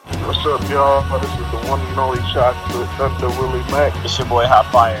What's up, y'all? This is the one and only shot to Thunder Willie Mack. It's your boy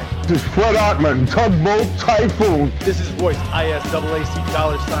Hot Fire. This is Fred Ottman, Tugboat Typhoon. This is Voice, ISAAC $.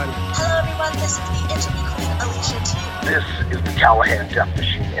 Hello, everyone. This is the Interview Queen, Alicia T. This is the Callahan Death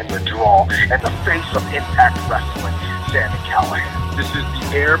Machine and the Draw and the face of Impact Wrestling, Sami Callihan. This is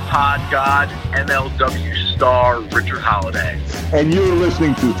the AirPod God, MLW star, Richard Holiday. And you're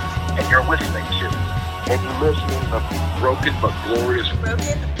listening to... And you're listening to... And you're listening to Broken But Glorious.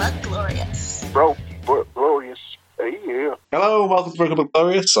 Broken but glorious. Broken but Glorious. Hey, yeah. Hello, welcome to Broken but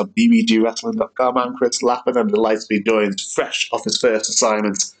Glorious on bbgwrestling.com. I'm Chris Lappin. I'm delighted to be joined fresh off his first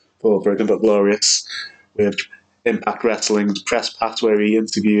assignment for Broken but Glorious with Impact Wrestling's press pass where he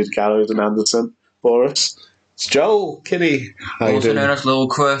interviewed Gallows and Anderson for us. It's Joel Kinney. Also known as Little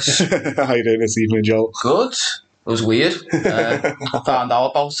Chris. How you doing this evening, Joel? Good. It was weird. I found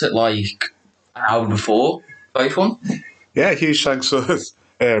out about it like an hour before. Very fun. Yeah, huge thanks to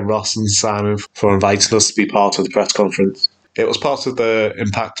Ross and Simon for inviting us to be part of the press conference. It was part of the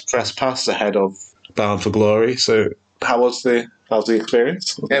Impact press pass ahead of Bound for Glory. So, how's the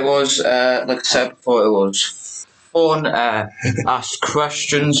experience? It was, like I said before, it was fun. Asked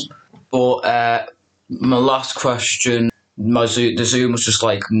questions, but my last question, the Zoom was just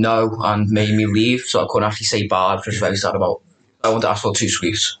like no and made me leave, so I couldn't actually say bye, which I was very sad about. I wanted to ask for 2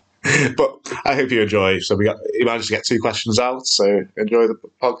 sweets. But I hope you enjoy. So you managed to get 2 questions out, so enjoy the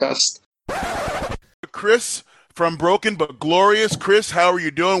podcast. Chris from Broken But Glorious. Chris, how are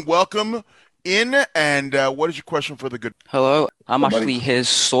you doing? Welcome in, and what is your question for the good? Hello, I'm actually his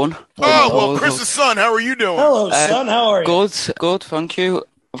son. Oh, well, Chris's son, how are you doing? Hello, son, how are you? Good, thank you.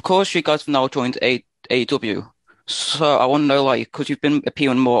 Of course, you guys have now joined AEW, so I want to know, like, because you've been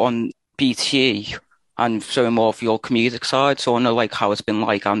appearing more on BTE and showing more of your comedic side, so I want to know, like, how it's been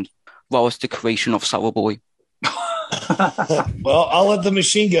like, and what was the creation of Sour Boy? Well, I'll let the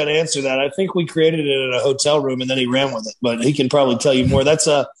machine gun answer that. I think we created it in a hotel room and then he ran with it, but he can probably tell you more. That's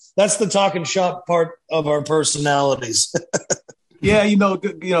the talking shop part of our personalities. Yeah,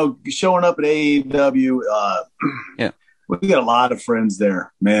 showing up at AEW, yeah, we got a lot of friends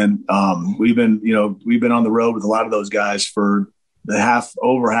there, man. We've been on the road with a lot of those guys for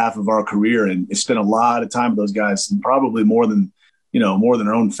over half of our career, and spent a lot of time with those guys, and probably more than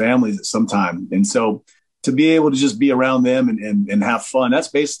our own families at some time. And so to be able to just be around them and have fun, that's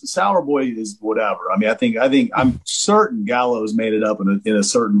basically Sour Boy is whatever. I mean, I think I'm certain Gallows made it up in a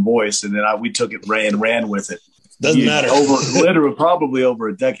certain voice, and then we took it and ran with it. Doesn't matter. Probably over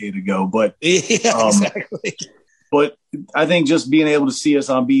a decade ago, but yeah, exactly. But I think just being able to see us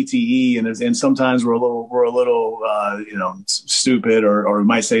on BTE and sometimes we're a little stupid or we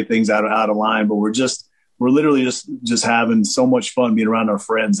might say things out of line, but we're literally just having so much fun being around our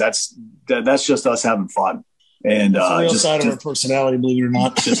friends. That's just us having fun, and the real side of our personality, believe it or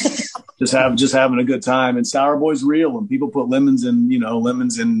not. just having a good time. And Sour Boy's real. When people put lemons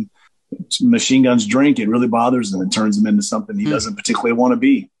in Machine Gun's drink, it really bothers him and turns him into something he doesn't particularly want to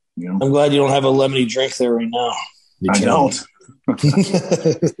be. I'm glad you don't have a lemony drink there right now. I don't.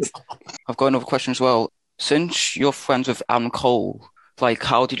 I've got another question as well. Since you're friends with Adam Cole, like,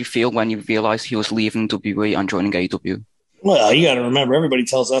 how did you feel when you realized he was leaving WWE and joining AEW? Well, you got to remember, everybody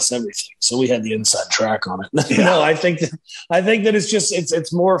tells us everything, so we had the inside track on it. Yeah. No, I think that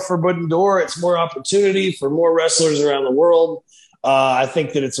it's more forbidden door. It's more opportunity for more wrestlers around the world. I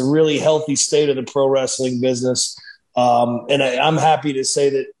think that it's a really healthy state of the pro wrestling business, and I'm happy to say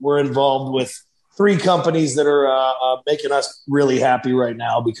that we're involved with 3 companies that are making us really happy right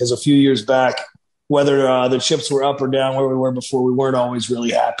now. Because a few years back, whether the chips were up or down where we were before, we weren't always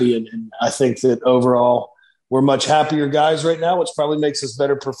really happy. And I think that overall, we're much happier guys right now, which probably makes us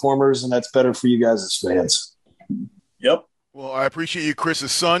better performers, and that's better for you guys as fans. Yep. Well, I appreciate you,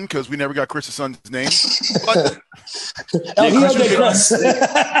 Chris's son, because we never got Chris's son's name. But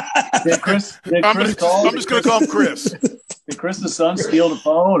Chris, I'm just going to call him Chris. Did Chris's son steal the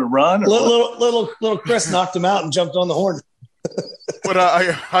phone or run? Or little Chris knocked him out and jumped on the horn. But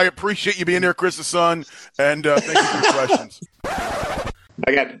I appreciate you being there, Chris's son, and thank you for the questions.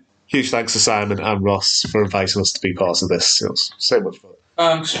 Again, huge thanks to Simon and Ross for inviting us to be part of this. It was so much fun.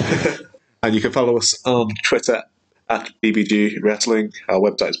 Thanks. And you can follow us on Twitter at BBG Wrestling. Our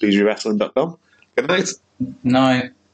website is bbgwrestling.com. Good night. Night.